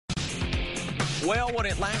Well, what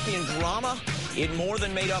it lacked in drama, it more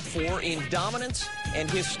than made up for in dominance and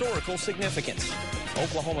historical significance.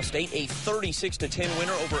 Oklahoma State a 36-10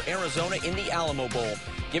 winner over Arizona in the Alamo Bowl,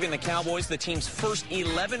 giving the Cowboys the team's first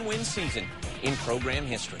 11-win season in program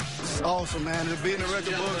history. It's awesome, man, to be in the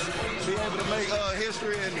record books, be able to make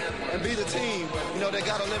history and be the team, you know, that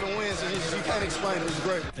got 11 wins, and you can't explain it. It's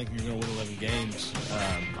great. I think you're going to win 11 games.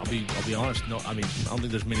 I'll be honest. No, I don't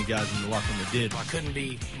think there's many guys in the locker room that did. I couldn't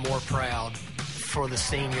be more proud for the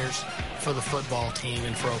seniors, for the football team,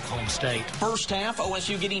 and for Oklahoma State. First half,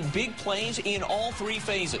 OSU getting big plays in all three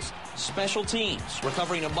phases. Special teams,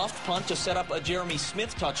 recovering a muffed punt to set up a Jeremy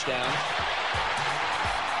Smith touchdown.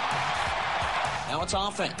 Now it's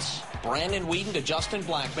offense. Brandon Whedon to Justin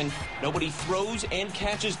Blackman. Nobody throws and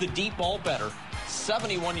catches the deep ball better.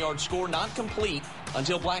 71-yard score not complete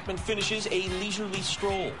until Blackman finishes a leisurely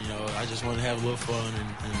stroll. You know, I just wanted to have a little fun,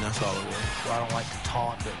 and that's all it was. Well, I don't like to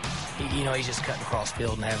taunt, but he's just cutting across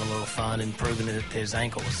field and having a little fun and proving that his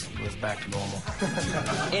ankle was back to normal.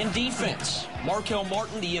 And defense. Markel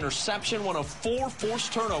Martin, the interception, one of 4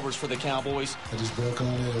 forced turnovers for the Cowboys. I just broke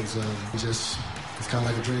on it. It's kind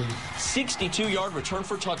of like a dream. 62-yard return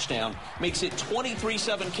for touchdown makes it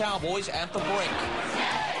 23-7 Cowboys at the break.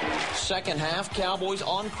 Second half, Cowboys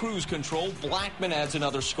on cruise control. Blackman adds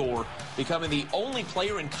another score, becoming the only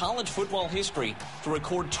player in college football history to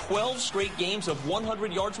record 12 straight games of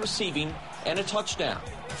 100 yards receiving and a touchdown.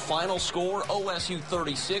 Final score, OSU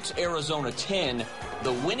 36, Arizona 10.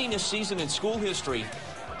 The winningest season in school history.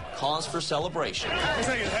 Cause for celebration. This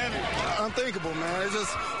thing is heavy. Unthinkable, man. It's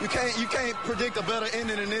just you can't predict a better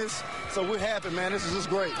ending than this. So we're happy, man. This is just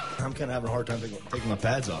great. I'm kind of having a hard time taking my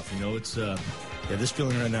pads off. You know, it's this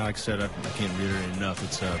feeling right now. Like I said, I can't reiterate enough.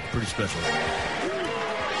 It's pretty special.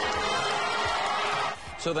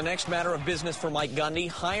 So the next matter of business for Mike Gundy: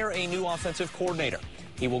 hire a new offensive coordinator.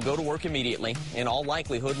 He will go to work immediately, in all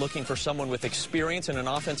likelihood looking for someone with experience in an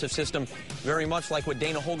offensive system very much like what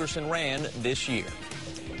Dana Holgorsen ran this year.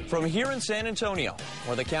 From here in San Antonio,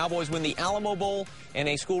 where the Cowboys win the Alamo Bowl and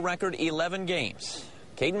a school record 11 games,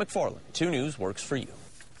 Caden McFarland, 2 News works for you.